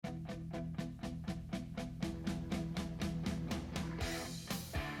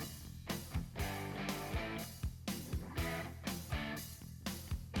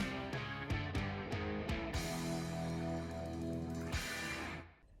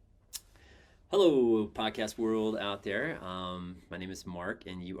Hello, podcast world out there. My name is Mark,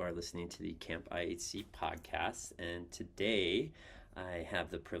 and you are listening to the Camp IHC podcast. And today, I have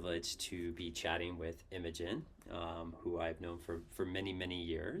the privilege to be chatting with Imogen, who I've known for many, many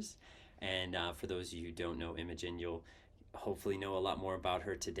years. And for those of you who don't know Imogen, you'll hopefully know a lot more about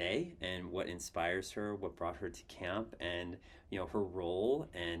her today and what inspires her, what brought her to camp, and her role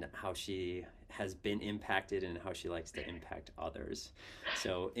and how she has been impacted and how she likes to impact others.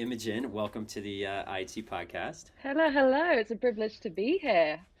 So, Imogen, welcome to the IT podcast. Hello, hello. It's a privilege to be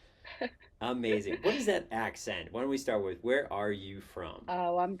here. Amazing. What is that accent? Why don't we start with where are you from?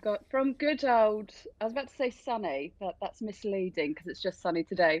 Oh, I'm got from good old, I was about to say sunny, but that's misleading because it's just sunny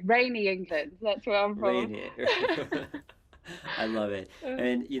today. Rainy England. That's where I'm from. Rainy. I love it.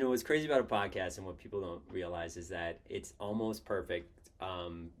 And what's crazy about a podcast and what people don't realize is that it's almost perfect.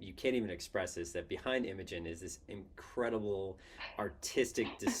 You can't even express this, that behind Imogen is this incredible artistic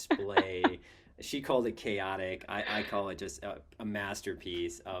display. She called it chaotic. I call it just a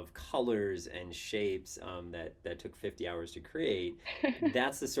masterpiece of colors and shapes that took 50 hours to create.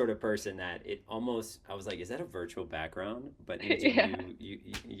 That's the sort of person that it almost, I was like, is that a virtual background? But Imogen, Yeah,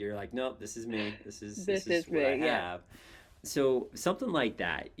 you're like, no, this is me. This is this this is is what I me. Yeah. have. So something like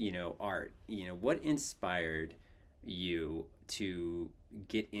that, art, what inspired you to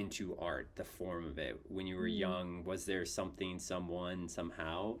get into art, the form of it when you were Mm. young? Was there something, someone,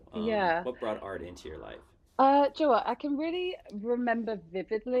 somehow? Yeah. What brought art into your life? Do you know what? I can really remember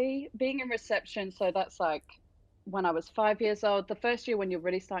vividly being in reception. So that's like when I was 5 years old, the first year when you're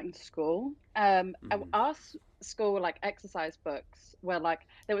really starting school. Hmm. Our school like exercise books were like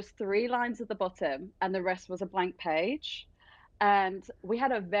there was three lines at the bottom and the rest was a blank page. And we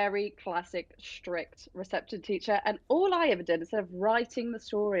had a very classic, strict reception teacher. And all I ever did, instead of writing the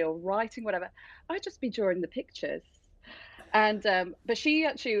story or writing whatever, I'd just be drawing the pictures. And but she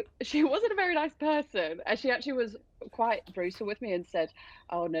actually she wasn't a very nice person, and she actually was quite brutal with me and said,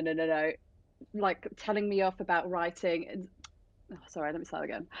 "Oh no no no no," like telling me off about writing. And oh, sorry, let me start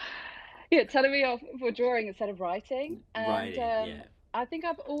again. Yeah, telling me off for drawing instead of writing. And Writing, yeah. I think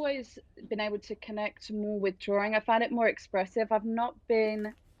I've always been able to connect more with drawing. I find it more expressive. I've not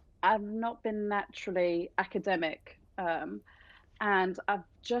been naturally academic. And I've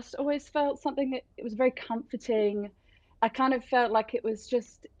just always felt something that it was very comforting. I kind of felt like it was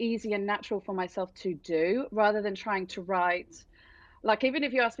just easy and natural for myself to do rather than trying to write. Like, even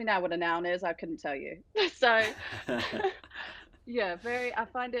if you ask me now what a noun is, I couldn't tell you. So, yeah, I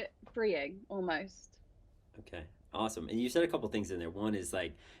find it freeing almost. Okay, awesome. And you said a couple things in there. One is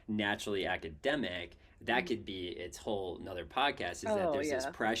like naturally academic. That Mm. could be its whole another podcast, is that Oh, there's this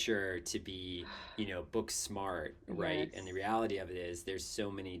yeah. pressure to be, book smart, right? And the Yes. reality of it is there's so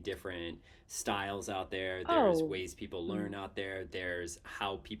many different styles out there. There's Oh, ways people mm, learn out there. There's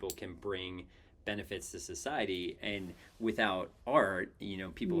how people can bring benefits to society. And without art,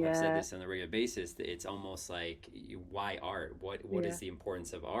 people have said yeah. this on a regular basis, that it's almost like, why art? What is Yeah. the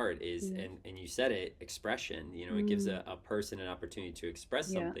importance of art? Is Yeah. and you said it, expression. It gives Mm, a person an opportunity to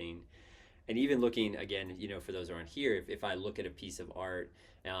express yeah. something. And even looking again, for those who aren't here, if I look at a piece of art,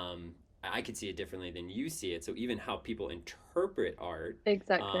 I could see it differently than you see it. So even how people interpret art,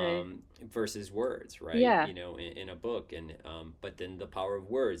 Exactly. versus words, right? Yeah. In a book, and but then the power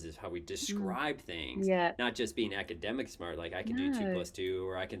of words is how we Mm, describe things, yeah. not just being academic smart. Like, I can do two No. plus two,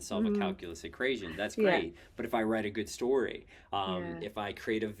 or I can solve a Mm, calculus equation. That's yeah. great. But if I write a good story, Yeah. if I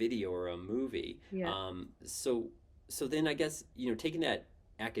create a video or a movie, Yeah. so then I guess taking that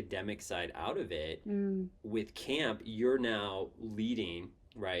academic side out of it, Mm, with camp, you're now leading,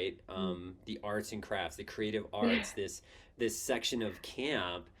 right? mm. The arts and crafts, the creative arts, this section of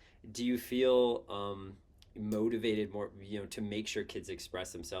camp. Do you feel motivated more, to make sure kids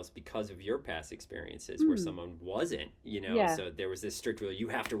express themselves because of your past experiences where Mm, someone wasn't, yeah. so there was this strict rule, you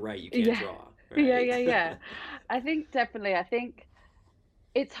have to write, you can't Yeah. draw, Yeah, right? yeah, yeah. I think definitely. I think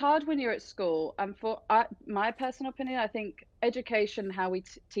it's hard when you're at school. And my personal opinion, I think education, how we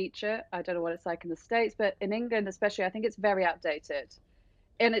teach it, I don't know what it's like in the States, but in England especially, I think it's very outdated.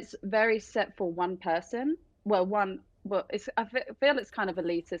 And it's very set for one person. Well, feel it's kind of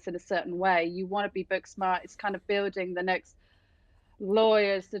elitist in a certain way. You want to be book smart. It's kind of building the next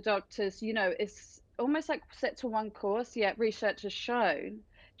lawyers, the doctors, it's almost like set to one course, yet research has shown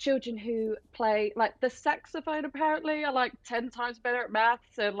children who play like the saxophone apparently are like 10 times better at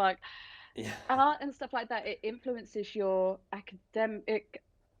maths and like Yeah. art and stuff like that. It influences your academic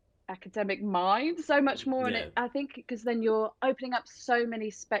mind so much more. And Yeah. I think because then you're opening up so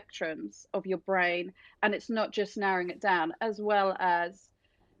many spectrums of your brain and it's not just narrowing it down, as well as,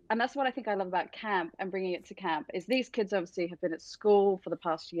 and that's what I think I love about camp and bringing it to camp is these kids obviously have been at school for the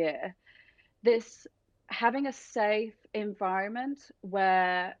past year. this having a safe environment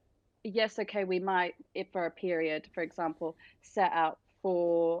where, yes, okay, we might, if for a period, for example, set out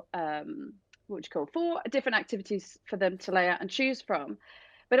for what would you call, four different activities for them to lay out and choose from.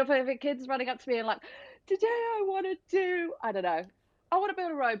 But if a kid's running up to me and like, today I want to do, I don't know, I want to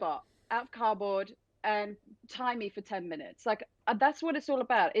build a robot out of cardboard and time me for 10 minutes. Like, that's what it's all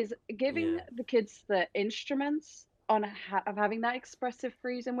about, is giving Yeah. the kids the instruments on of having that expressive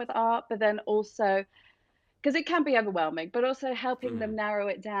freedom with art, but then also, because it can be overwhelming, but also helping Hmm. them narrow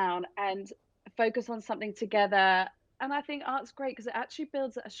it down and focus on something together. And I think art's great because it actually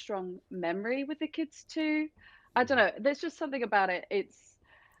builds a strong memory with the kids too. I don't Hmm. know. There's just something about it.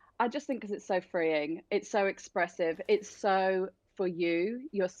 I just think because it's so freeing, it's so expressive, it's so for you,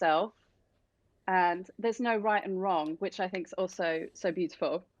 yourself, and there's no right and wrong, which I think is also so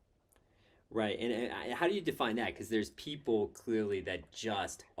beautiful. Right. And how do you define that? Because there's people clearly that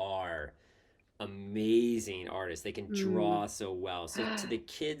just are amazing artists. They can Mm. draw so well. So to the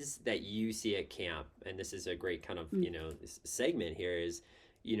kids that you see at camp, and this is a great kind of, Mm. segment here is,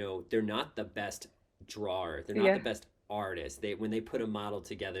 they're not the best drawer. They're not the Yeah. best artist. They when they put a model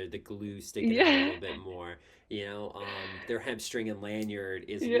together, the glue sticking out a Yeah. little bit more. Their hamstring and lanyard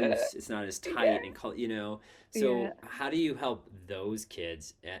is Yeah. loose. It's not as Yeah. tight and Yeah. So how do you help those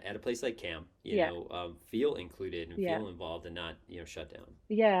kids at a place like camp, Yeah. feel included and Yeah. feel involved and not, shut down?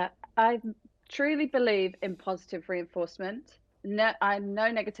 Yeah. I truly believe in positive reinforcement. No,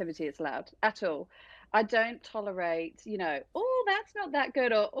 no negativity is allowed at all. I don't tolerate, oh, that's not that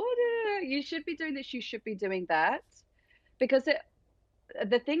good, or oh, no, no, no, you should be doing this, you should be doing that. Because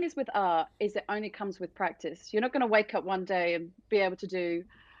the thing is with art is it only comes with practice. You're not going to wake up one day and be able to do,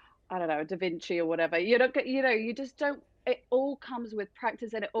 I don't know, Da Vinci or whatever. You don't get, you just don't. It all comes with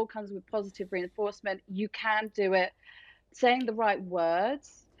practice and it all comes with positive reinforcement. You can do it, saying the right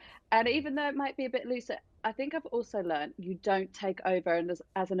words. And even though it might be a bit looser, I think I've also learned you don't take over, and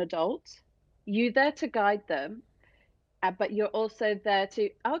as an adult, you're there to guide them, but you're also there to,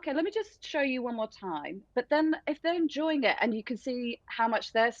 okay, let me just show you one more time. But then if they're enjoying it and you can see how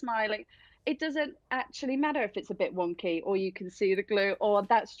much they're smiling, it doesn't actually matter if it's a bit wonky or you can see the glue or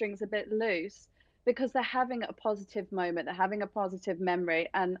that string's a bit loose, because they're having a positive moment, they're having a positive memory,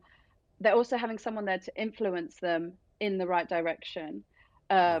 and they're also having someone there to influence them in the right direction.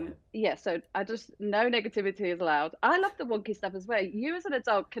 Yeah. Yeah, so I just, no negativity is allowed. I love the wonky stuff as well. You as an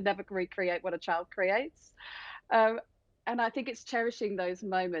adult can never recreate what a child creates. Um, and I think it's cherishing those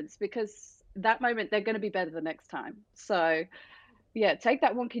moments, because that moment they're going to be better the next time. So yeah, take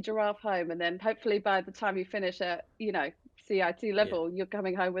that wonky giraffe home, and then hopefully by the time you finish at, CIT Yeah. level, you're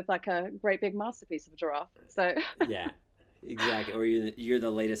coming home with like a great big masterpiece of a giraffe. So Yeah, exactly. Or you're the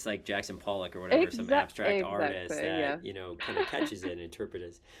latest like Jackson Pollock or whatever, some abstract artist exactly, yeah, that kind of catches it and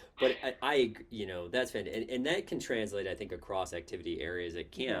interprets it. But that's fantastic, and that can translate, I think, across activity areas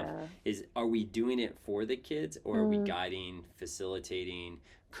at camp. yeah. Is are we doing it for the kids, or are we Mm, guiding, facilitating,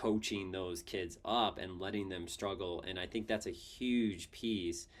 coaching those kids up and letting them struggle? And I think that's a huge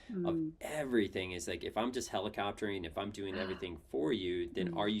piece of mm. everything. Is like if I'm just helicoptering, if I'm doing everything for you, then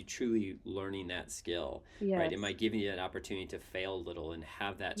are Mm, you truly learning that skill? Right? Am I yes, giving you an opportunity to fail a little and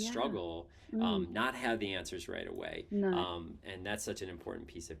have that yeah. struggle, Mm, not have the answers right away? no, And that's such an important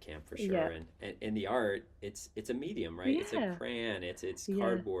piece of camp for sure. yeah, And the art, it's a medium, right? It's a yeah, crayon, it's yeah,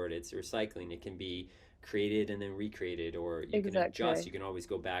 cardboard, it's recycling. It can be created and then recreated, or you can adjust. exactly. You can always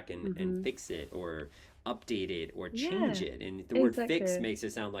go back and Hmm. fix it or update it or change Yeah, it. And the word fix exactly. makes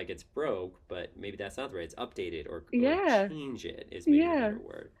it sound like it's broke, but maybe that's not the right. It's updated or Yeah, change it is maybe the yeah. better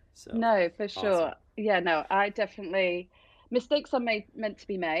word. So No, for awesome. sure. Yeah, no, I definitely, mistakes are meant to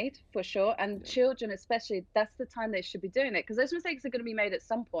be made for sure. And Yeah. children, especially, that's the time they should be doing it, because those mistakes are going to be made at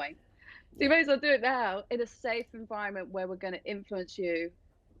some point. So you Yeah. may as well do it now in a safe environment where we're going to influence you,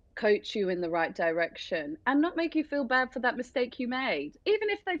 coach you in the right direction, and not make you feel bad for that mistake you made. Even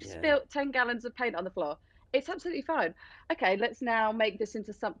if they've Yeah. spilt 10 gallons of paint on the floor, it's absolutely fine. Okay, let's now make this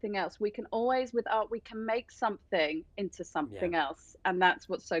into something else. We can always, with art, we can make something into Yeah. something else. And that's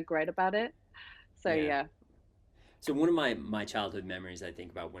what's so great about it. So, Yeah. yeah. So one of my childhood memories I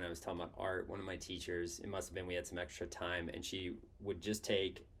think about when I was talking about art, one of my teachers, it must have been we had some extra time, and she would just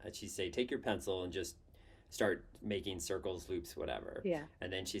she'd say, take your pencil and just start making circles, loops, whatever. Yeah.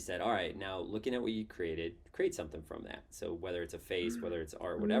 And then she said, all right, now looking at what you created, create something from that. So whether it's a face, whether it's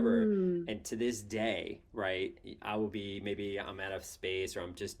art, whatever. Mm. And to this day, right, I will be, maybe I'm out of space or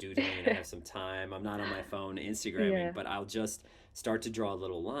I'm just doodling, I have some time, I'm not on my phone Instagramming, Yeah. but I'll just start to draw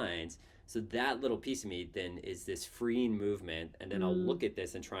little lines. So that little piece of me then is this freeing movement, and then I'll Mm. look at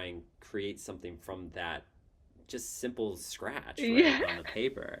this and try and create something from that just simple scratch, right, Yeah. on the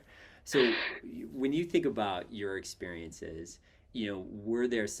paper. So when you think about your experiences, were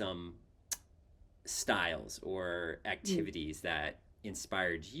there some styles or Mm, activities that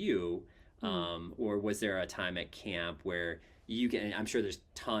inspired you, mm. or was there a time at camp where you can? I'm sure there's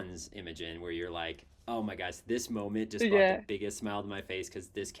tons, Imogen, where you're like, "Oh my gosh, this moment just brought the Yeah, biggest smile to my face because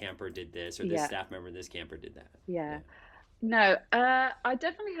this camper did this, or this yeah, staff member, this camper did that." Yeah, yeah. No, I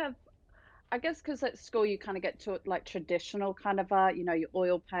definitely have. I guess because at school you kind of get taught like traditional kind of art, your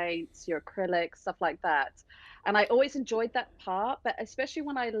oil paints, your acrylics, stuff like that. And I always enjoyed that part, but especially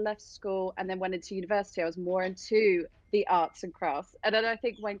when I left school and then went into university, I was more into the arts and crafts. And then I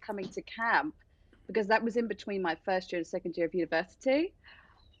think when coming to camp, because that was in between my first year and second year of university,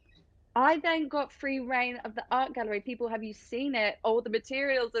 I then got free reign of the art gallery. People, have you seen it? All the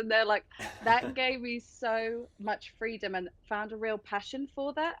materials, and they're like, that gave me so much freedom and found a real passion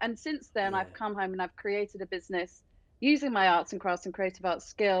for that. And since then, yeah, I've come home and I've created a business using my arts and crafts and creative arts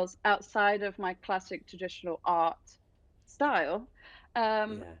skills outside of my classic traditional art style.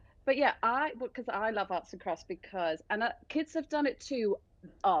 Um, yeah, but yeah, because I love arts and crafts and kids have done it too.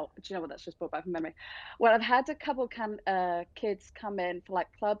 Oh, do you know what? That's just brought back from memory. Well, I've had a couple kids come in for like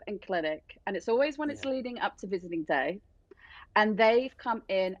club and clinic, and it's always when it's yeah, leading up to visiting day, and they've come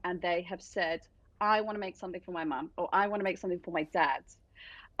in and they have said, "I want to make something for my mum," or "I want to make something for my dad."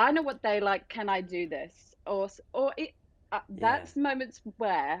 I know what they like. Can I do this? Or it, yeah, that's moments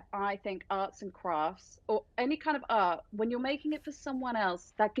where I think arts and crafts or any kind of art, when you're making it for someone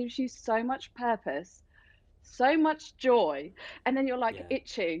else, that gives you so much purpose, so much joy, and then you're like yeah,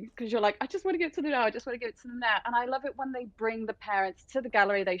 itching because you're like, I just want to get to the now, I just want to get to the now. And I love it when they bring the parents to the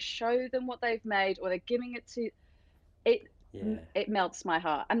gallery, they show them what they've made, or they're giving it to it. yeah, It melts my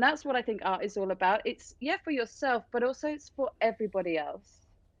heart, and that's what I think art is all about. It's, yeah, for yourself, but also it's for everybody else.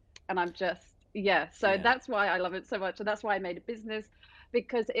 And I'm just, yeah, so yeah, that's why I love it so much, and that's why I made a business,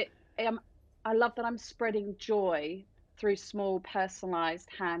 because um, I love that I'm spreading joy through small personalized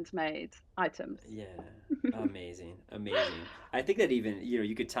handmade items. yeah. Amazing, amazing. I think that even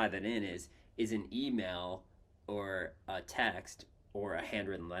you could tie that in is an email or a text or a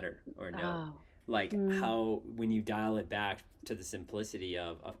handwritten letter or a note. Oh, Like mm, how when you dial it back to the simplicity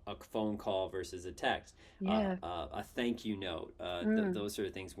of a phone call versus a text, yeah, a thank you note, mm, those sort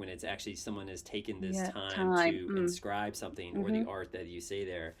of things. When it's actually someone has taken this yeah, time time, to inscribe something or the mhm, art that you say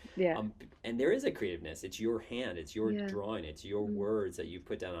there, yeah, and there is a creativeness. It's your hand, it's your yeah, drawing, it's your mm, words that you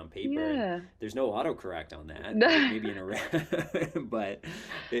put down on paper, and yeah. there's no autocorrect on that. No, Maybe in a but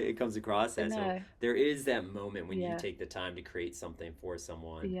it comes across that. So no, there is that moment when you yeah, take the time to create something for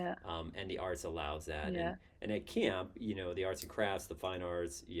someone, yeah, and the arts allows that. yeah, And at camp, the arts and crafts, the fine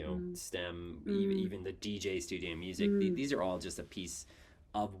arts, mm, STEM, mm, even the DJ studio music, mm, these are all just a piece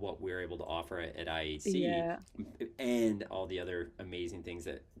of what we're able to offer at IHC, yeah, and all the other amazing things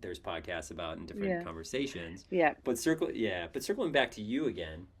that there's podcasts about and different yeah, conversations. yeah, But circling back to you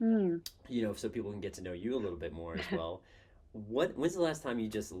again, mm. so people can get to know you a little bit more as well. When's the last time you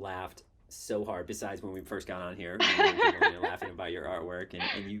just laughed so hard, besides when we first got on here, we were giggling and laughing about your artwork,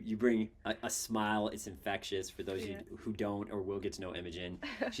 and you bring a smile. It's infectious. For those of you Yeah. who don't or will get to know Imogen,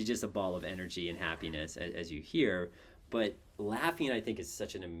 she's just a ball of energy and happiness, as you hear. But laughing, I think, is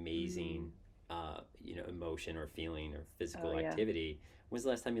such an Mm. amazing emotion or feeling or Oh, physical yeah. activity. When's the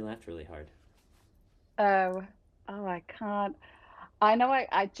last time you laughed really hard? Oh, oh, I can't. I know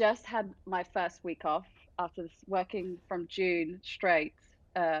I just had my first week off after this, working from June straight,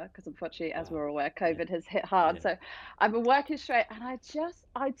 because unfortunately, as Wow. we're aware, Yeah. COVID has hit hard. Yeah. So I've been working straight, and I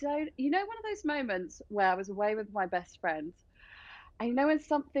don't, one of those moments where I was away with my best friend, and when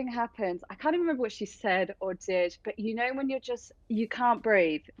something happens, I can't even remember what she said or did, but when you can't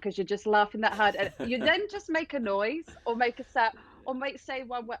breathe because you're just laughing that hard, and you then just make a noise or make a sound or make say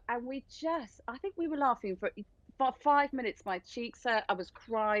one word, and I think we were laughing for about 5 minutes. My cheeks hurt, I was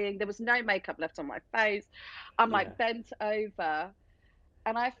crying, there was no makeup left on my face. I'm Yeah. like bent over,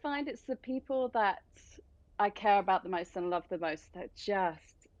 and I find it's the people that I care about the most and love the most that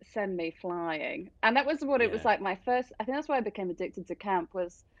just send me flying. And that was what it was Yeah. like. I think that's why I became addicted to camp,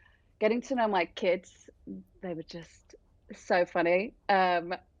 was getting to know my kids. They were just so funny.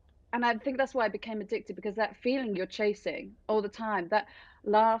 And I think that's why I became addicted, because that feeling you're chasing all the time, that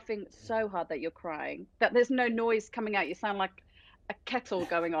laughing Yeah. so hard that you're crying, that there's no noise coming out, you sound like a kettle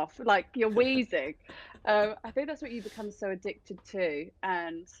going off, like you're wheezing. I think that's what you become so addicted to.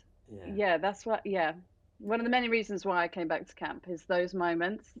 And Yeah. yeah, yeah, one of the many reasons why I came back to camp is those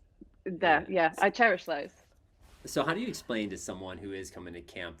moments there. Yeah. Yeah, I cherish those. So, how do you explain to someone who is coming to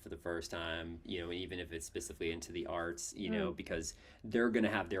camp for the first time, even if it's specifically into the arts, Mm, because they're going to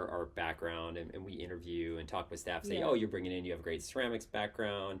have their art background, and we interview and talk with staff, say, yeah. oh, you're bringing in, you have a great ceramics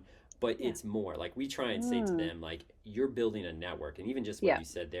background, but Yeah. it's more like we try and say to Mm. them, like, you're building a network. And even just what Yeah. you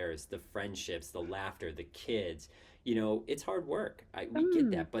said there is the friendships, the laughter, the kids, it's hard work. We get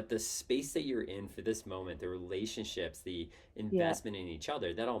Mm. that, but the space that you're in for this moment, the relationships, the Yeah. investment in each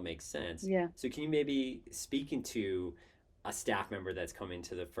other, that all makes sense. Yeah. So can you maybe, speaking to a staff member that's coming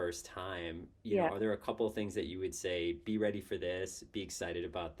to the first time, Yeah. are there a couple of things that you would say, be ready for this, be excited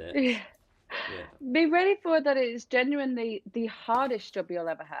about Yeah. this? Yeah. Be ready for that. It is genuinely the hardest job you'll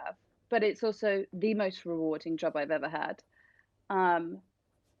ever have, but it's also the most rewarding job I've ever had. Um,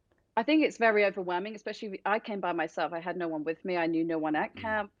 I think it's very overwhelming, especially I came by myself. I had no one with me. I knew no one at Mm,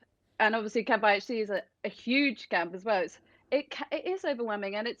 camp, and obviously Camp IHC is a huge camp as well. It is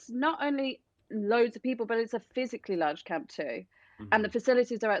overwhelming, and it's not only loads of people, but it's a physically large camp too, and the mm,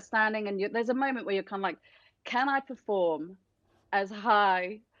 facilities are outstanding. And there's a moment where you're kind of like, can I perform as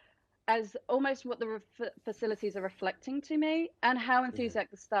high as almost what the facilities are reflecting to me, and how yeah.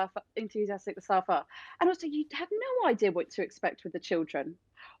 enthusiastic the staff are. And also, you have no idea what to expect with the children.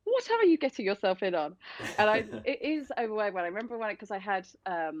 What are you getting yourself in on? And it is overwhelming. I remember when, because I had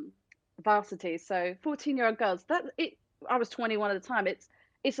varsity, so 14-year-old girls. I was 21 at the time.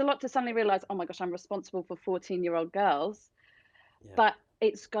 It's a lot to suddenly realize, oh my gosh, I'm responsible for 14-year-old girls, Yeah. but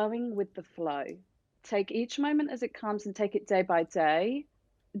it's going with the flow. Take each moment as it comes and take it day by day.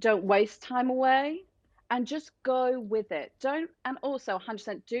 Don't waste time away, and just go with it. Don't, and also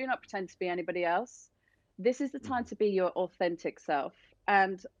 100% do not pretend to be anybody else. This is the time Mm, to be your authentic self.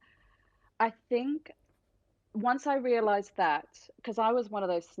 And I think once I realized that, because I was one of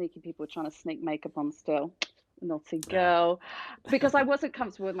those sneaky people trying to sneak makeup on still, naughty ah. girl, because I wasn't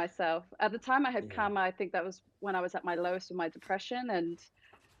comfortable with myself. At the time I had Yeah. come, I think that was when I was at my lowest of my depression, and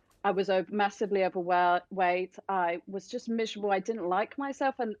I was massively overweight. I was just miserable. I didn't like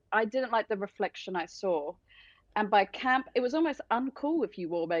myself, and I didn't like the reflection I saw. And by camp, it was almost uncool if you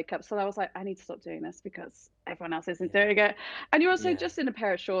wore makeup. So I was like, I need to stop doing this because everyone else isn't Yeah. doing it. And you're also Yeah. just in a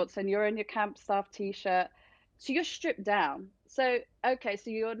pair of shorts and you're in your camp staff t-shirt. So you're stripped down. So, okay, so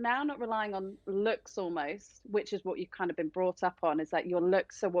you're now not relying on looks almost, which is what you've kind of been brought up on, is that your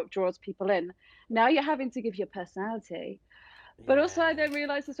looks are what draws people in. Now you're having to give your personality. But also, I Yeah. don't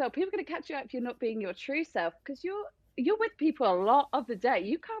realize as well, people are going to catch you out if you're not being your true self, because you're with people a lot of the day.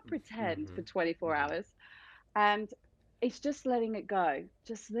 You can't pretend Mm-hmm. for 24 Mm-hmm. hours. And it's just letting it go.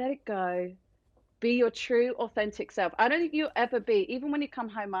 Just let it go. Be your true, authentic self. I don't think you'll ever be, even when you come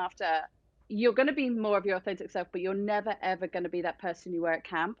home after, you're going to be more of your authentic self, but you're never, ever going to be that person you were at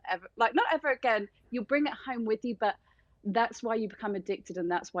camp. Ever, like, not ever again. You'll bring it home with you, but that's why you become addicted and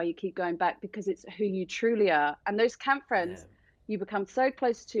that's why you keep going back, because it's who you truly are. And those camp Yeah. friends you become so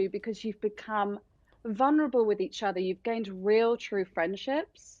close to because you've become vulnerable with each other. You've gained real, true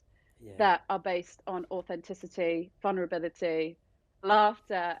friendships Yeah. that are based on authenticity, vulnerability,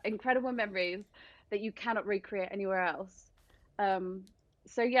 laughter, incredible memories that you cannot recreate anywhere else. Um,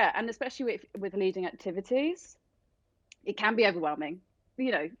 so yeah, and especially with leading activities, it can be overwhelming.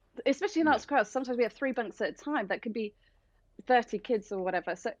 You know, especially in Yeah. arts crowds, sometimes we have 3 bunks at a time. That could be 30 kids or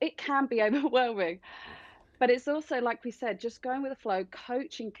whatever. So it can be overwhelming. But it's also, like we said, just going with the flow,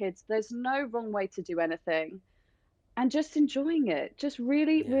 coaching kids. There's no wrong way to do anything, and just enjoying it, just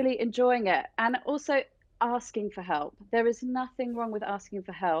really, Yeah. really enjoying it. And also asking for help. There is nothing wrong with asking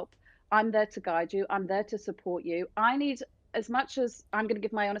for help. I'm there to guide you, I'm there to support you. I need, as much as I'm going to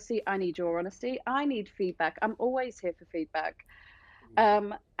give my honesty, I need your honesty. I need feedback. I'm always here for feedback.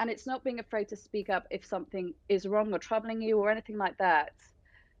 Yeah. And it's not being afraid to speak up if something is wrong or troubling you or anything like that.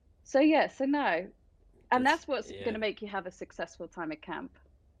 So, yeah, so no. And That's that's what's going yeah. to make you have a successful time at camp.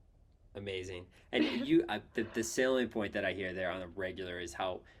 Amazing. And the salient point that I hear there on a regular is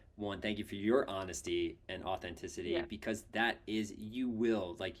how, one, thank you for your honesty and authenticity, Yeah. because that is, you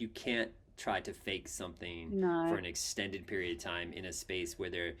will, like, you can't try to fake something for No. an extended period of time in a space where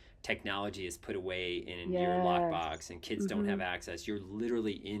their technology is put away in your Yes. lockbox and kids don't have Mhm. access. You're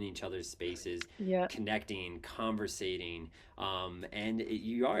literally in each other's spaces, Yeah. connecting, conversating, and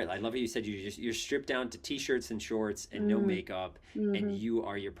you are. I love how you said you're stripped down to t-shirts and shorts and no Mm. makeup, and Mhm. you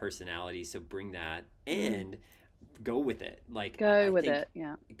are your personality. So bring that Mm. and go with it. Like I Go with think it.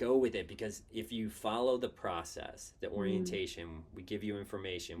 Yeah. go with it, because if you follow the process, the Mm. orientation, we give you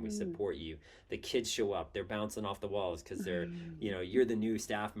information, we Mm. support you. The kids show up, they're bouncing off the walls because they're, Mm. you're the new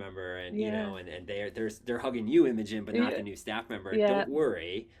staff member, and Yeah. and they're hugging you, Imogen, but not Yeah. the new staff member. Yeah. Don't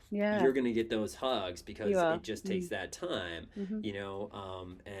worry, Yeah. you're gonna get those hugs You because are. it just takes Mm. that time,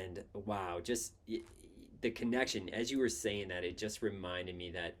 Mhm. and wow, just the connection, as you were saying that, it just reminded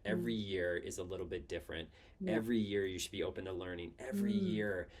me that every Mm. year is a little bit different. Yeah. Every year you should be open to learning. Every Mm.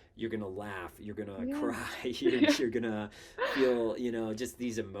 year you're gonna laugh, you're gonna Yeah. cry, Yeah. you're gonna feel, just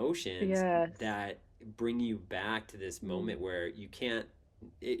these emotions Yes. that bring you back to this Mm. moment where you can't.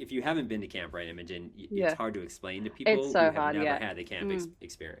 If you haven't been to camp, right, Imogen, it's Yeah. hard to explain to It's people who so have hard. never Yeah. had the camp Mm.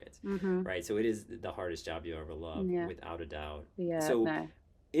 experience, Mhm. right? So it is the hardest job you'll ever love, Yeah. without a doubt. Yeah. So, No.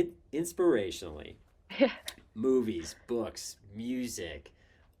 inspirationally, Yeah. movies, books, music.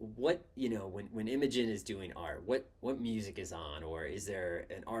 What, when Imogen is doing art, what music is on, or is there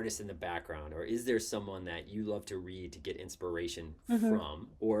an artist in the background, or is there someone that you love to read to get inspiration Mhm. from,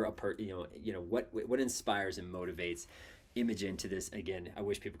 or what inspires and motivates Imogen to this? Again, I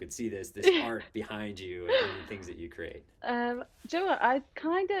wish people could see this art behind you and the things that you create. Do you know what?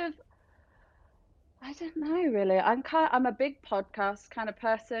 I don't know really. I'm a big podcast kind of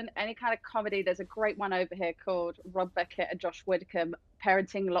person. Any kind of comedy. There's a great one over here called Rob Beckett and Josh Widdicombe,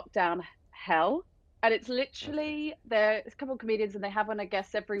 Parenting Lockdown Hell. And it's Okay. literally there's a couple of comedians and they have on a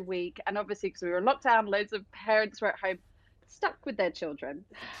guest every week. And obviously, because we were in lockdown, loads of parents were at home stuck with their children.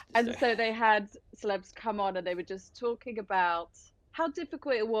 And So, so they had celebs come on and they were just talking about how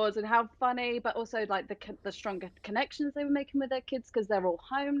difficult it was and how funny, but also like the stronger connections they were making with their kids because they're all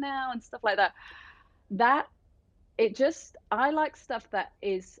home now and stuff like that. That it just I like stuff that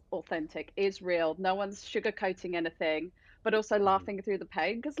is authentic, is real. No one's sugarcoating anything, but also mhm. laughing through the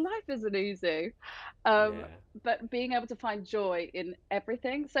pain because life isn't easy. Um, Yeah, but being able to find joy in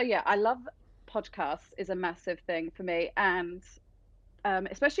everything. So yeah, I love podcasts is a massive thing for me, and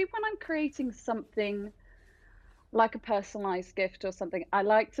especially when I'm creating something like a personalized gift or something. I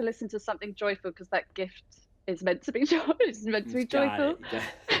like to listen to something joyful because that gift is meant to be is meant to be got joyful. it.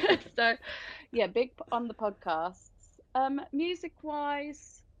 Got So yeah, on the podcasts. Music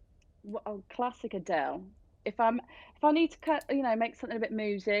wise, classic Adele. If I need to make something a bit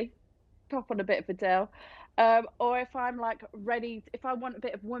moody, pop on a bit of Adele. Or if I'm like ready, if I want a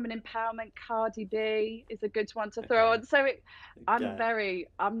bit of women empowerment, Cardi B is a good one to throw okay. on. So Got it.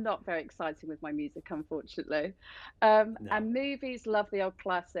 I'm not very exciting with my music, unfortunately. No. And movies, love the old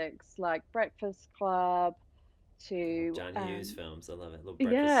classics like Breakfast Club to, John Hughes films. I love it. Little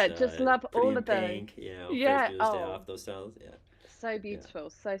yeah, Breakfast, just love Pretty all in of those. Pink, Ferris Yeah. Bueller's Day Oh, Off, those styles. Yeah. so Yeah. beautiful,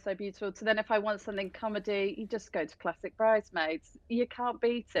 so beautiful. So then, if I want something comedy, you just go to classic Bridesmaids. You can't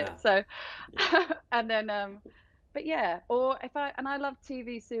beat it. Ah, So, yeah. and then, but yeah, or if I and I love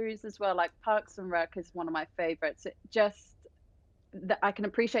TV series as well. Like Parks and Rec is one of my favorites. It just that I can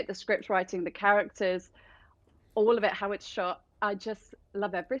appreciate the script writing, the characters, all of it, how it's shot. I just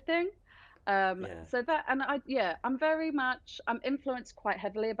love everything. Yeah. So that, and I'm influenced quite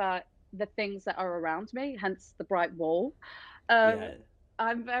heavily about the things that are around me, hence the bright wall. Um, Yeah.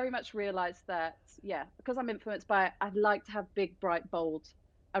 I'm very much realized that, yeah, because I'm influenced by it, I'd like to have big, bright, bold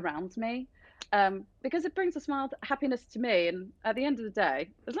around me. Because it brings a smile, happiness to me. And at the end of the day,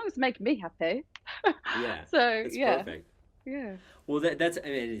 as long as it's making me happy. Yeah. So, That's yeah, perfect. yeah. Well, I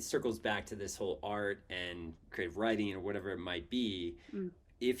mean, it circles back to this whole art and creative writing or whatever it might be. Mm.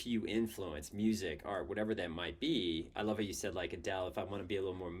 If you influence music, art, whatever that might be, I love how you said like Adele. If I want to be a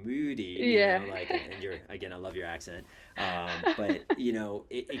little more moody, Yeah. like, and you're again, I love your accent. But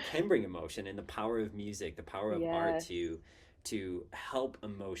it can bring emotion, and the power of music, the power of art Yes. to help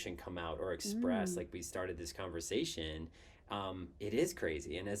emotion come out or express. Mm. Like we started this conversation, it is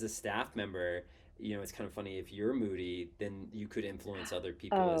crazy. And as a staff member, it's kind of funny if you're moody, then you could influence other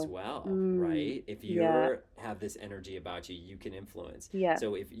people as Oh. well, Mm. right? If Yeah. you're have this energy about you, you can influence. Yeah.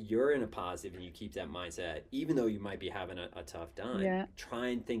 So if you're in a positive and you keep that mindset, even though you might be having a tough time, Yeah. try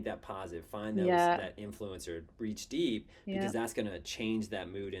and think that positive. Find Yeah. that influencer, reach deep Yeah. because that's gonna change that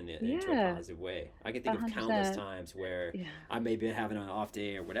mood into a Yeah. positive way. I can think of countless 100%. times where Yeah. I may be having an off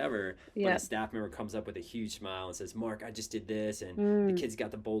day or whatever, but a Yeah. staff member comes up with a huge smile and says, "Mark, I just did this, and the Mm. kid's got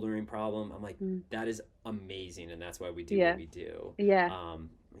the bouldering problem." I'm like, Mm. that is amazing, and that's why we do what Yeah. we do. Yeah. Um,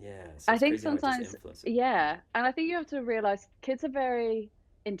 yeah, so I it's think crazy how it just sometimes, influences. yeah. And I think you have to realize kids are very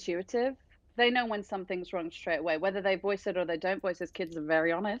intuitive. They know when something's wrong straight away, whether they voice it or they don't voice it. Kids are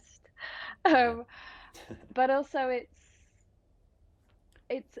very honest. Yeah, Um, but also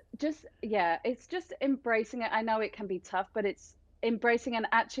it's just, yeah, it's just embracing it. I know it can be tough, but it's embracing and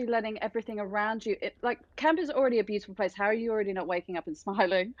actually letting everything around you. Like camp is already a beautiful place. How are you already not waking up and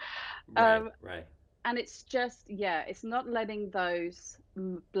smiling? right, Um, right. and it's just, yeah, it's not letting those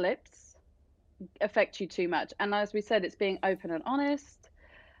blips affect you too much. And as we said, it's being open and honest,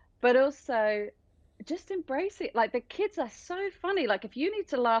 but also just embrace it. Like the kids are so funny. Like if you need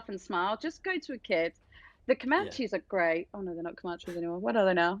to laugh and smile, just go to a kid. The Yeah. Comanches are great. Oh no, they're not Comanches anymore. What are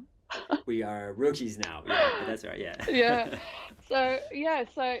they now? We are rookies now. Yeah, but that's all right. Yeah. Yeah. So yeah,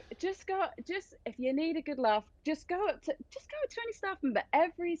 so just if you need a good laugh, just go up to any staff member.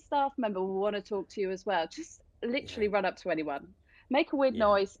 Every staff member will want to talk to you as well. Just Yeah. literally run up to anyone. Make a weird Yeah.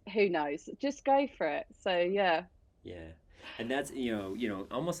 noise, who knows? Just go for it. So yeah. Yeah. And that's,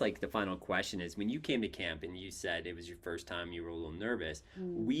 almost like the final question is when you came to camp and you said it was your first time, you were a little nervous.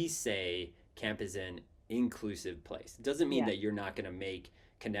 Mm, We say camp is an inclusive place. It doesn't mean yeah. that you're not going to make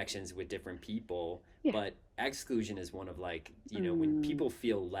connections with different people, Yeah. but exclusion is one of like, when Mm, people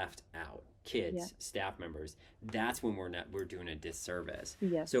feel left out, yeah. kids, staff members, that's when we're doing a disservice.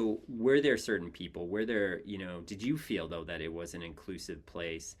 Yes. So were there certain people, did you feel though that it was an inclusive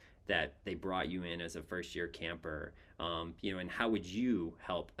place, that they brought you in as a first year camper, and how would you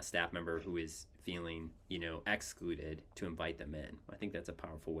help a staff member who is feeling, excluded, to invite them in? I think that's a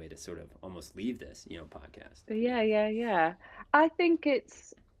powerful way to sort of almost leave this, podcast. Yeah. Yeah, yeah, yeah. I think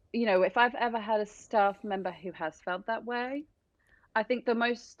it's, if I've ever had a staff member who has felt that way, I think the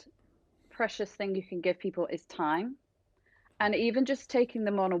most precious thing you can give people is time. And Mm-hmm. even just taking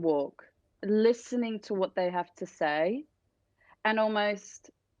them on a walk, listening to what they have to say, and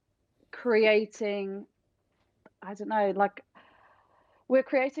almost creating, I don't know, like we're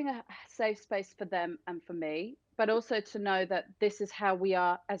creating a safe space for them and for me, but also to know that this is how we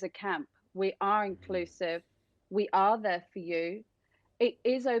are as a camp. We are Mm-hmm. inclusive. We are there for you. It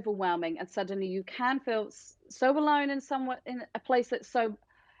is overwhelming, and suddenly you can feel so alone in somewhat in a place that's so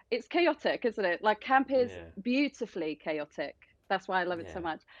it's chaotic, isn't it? Like camp is Yeah. beautifully chaotic. That's why I love it so Yeah.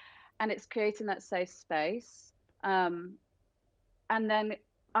 much. And it's creating that safe space. Um, and then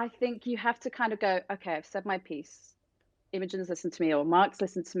I think you have to kind of go, okay, I've said my piece. Imogen's listened to me, or Mark's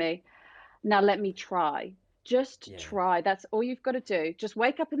listened to me. Now let me try. Just Yeah. try. That's all you've got to do. Just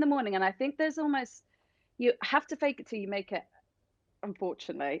wake up in the morning. And I think there's almost, you have to fake it till you make it,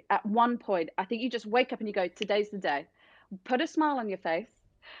 unfortunately. At one point, I think you just wake up and you go, today's the day. Put a smile on your face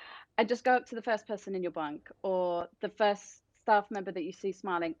and just go up to the first person in your bunk or the first staff member that you see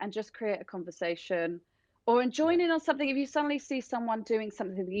smiling and just create a conversation or Yeah. join in on something. If you suddenly see someone doing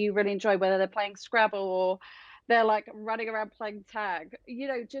something that you really enjoy, whether they're playing Scrabble or they're like running around playing tag,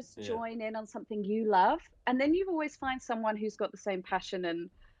 just Yeah. join in on something you love. And then you always find someone who's got the same passion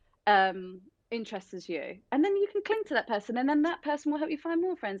and interest as you. And then you can cling to that person, and then that person will help you find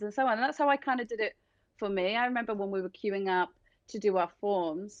more friends and so on. And that's how I kind of did it for me. I remember when we were queuing up to do our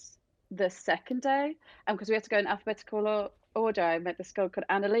forms the second day, and because we had to go in alphabetical order, I met this girl called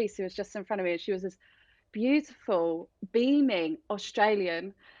Annalise who was just in front of me, and she was this beautiful, beaming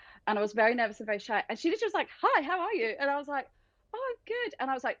Australian. And I was very nervous and very shy. And she just was like, "Hi, how are you?" And I was like, "Oh, I'm good." And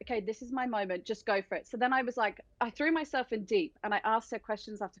I was like, "Okay, this is my moment. Just go for it." So then I was like, I threw myself in deep and I asked her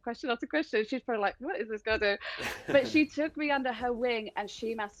questions after question after question. She's probably like, "What is this girl doing?" But she took me under her wing and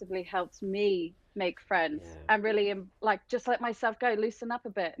she massively helped me make friends Yeah. and really like just let myself go, loosen up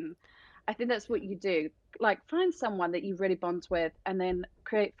a bit. And I think that's Yeah. what you do. Like find someone that you really bond with and then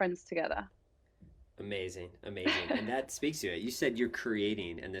create friends together. Amazing, amazing. And that speaks to it. You said you're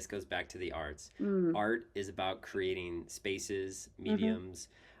creating, and this goes back to the arts. Mm. Art is about creating spaces, Mm-hmm. mediums,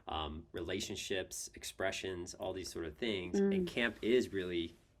 relationships, expressions, all these sort of things. And Mm. camp is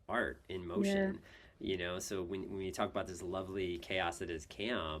really art in Yeah. motion. So when you talk about this lovely chaos that is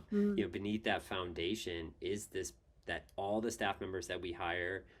camp, Mm. beneath that foundation is this, that all the staff members that we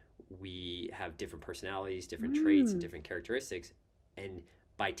hire, we have different personalities, different traits, and Mm. different characteristics. And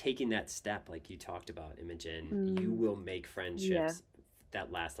by taking that step, like you talked about, Imogen, you Mm. will make Yeah. friendships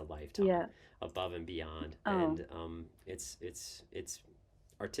that last a lifetime, Yeah. above and beyond. Oh. And it's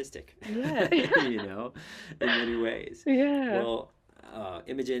artistic, Yeah. in many ways. Yeah. Well,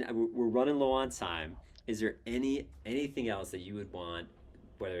 Imogen, we're running low on time. Is there anything else that you would want,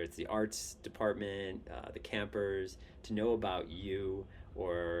 whether it's the arts department, the campers, to know about you,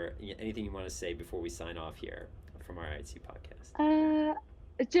 or anything you want to say before we sign off here from our IC podcast? Uh,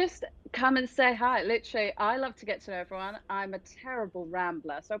 just come and say hi. Literally, I love to get to know everyone. I'm a terrible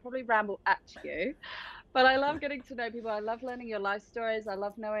rambler, so I'll probably ramble at you. But I love getting to know people. I love learning your life stories. I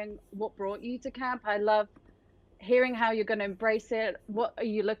love knowing what brought you to camp. I love hearing how you're going to embrace it. What are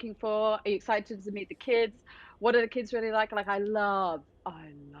you looking for? Are you excited to meet the kids? What are the kids really like? Like, I love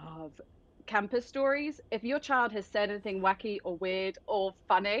campus stories. If your child has said anything wacky or weird or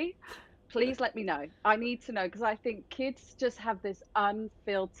funny, please let me know. I need to know because I think kids just have this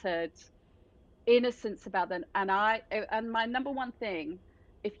unfiltered innocence about them. And my number one thing,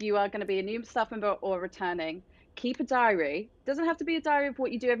 if you are going to be a new staff member or returning, keep a diary. Doesn't have to be a diary of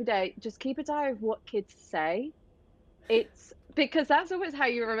what you do every day. Just keep a diary of what kids say. It's because that's always how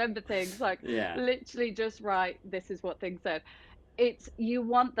you remember things. Like Yeah. literally just write, this is what things said. it's you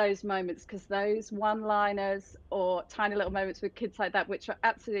want those moments because those one-liners or tiny little moments with kids like that, which are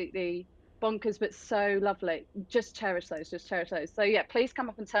absolutely bonkers but so lovely. Just cherish those, just cherish those. So yeah, please come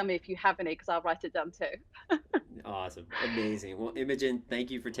up and tell me if you have any because I'll write it down too. Awesome. Amazing. Well, Imogen, thank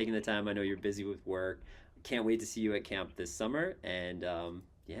you for taking the time. I know you're busy with work. Can't wait to see you at camp this summer. And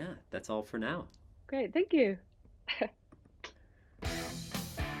yeah, that's all for now. Great, thank you.